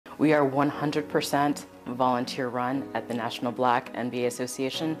We are 100% volunteer run at the National Black MBA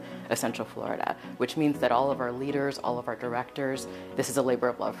Association of Central Florida, which means that all of our leaders, all of our directors, this is a labor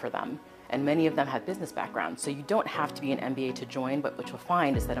of love for them. And many of them have business backgrounds, so you don't have to be an MBA to join, but what you'll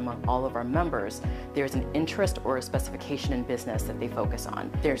find is that among all of our members, there's an interest or a specification in business that they focus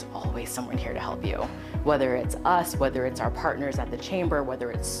on. There's always someone here to help you. Whether it's us, whether it's our partners at the chamber, whether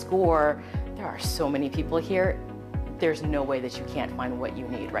it's SCORE, there are so many people here. There's no way that you can't find what you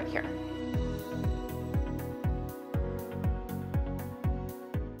need right here.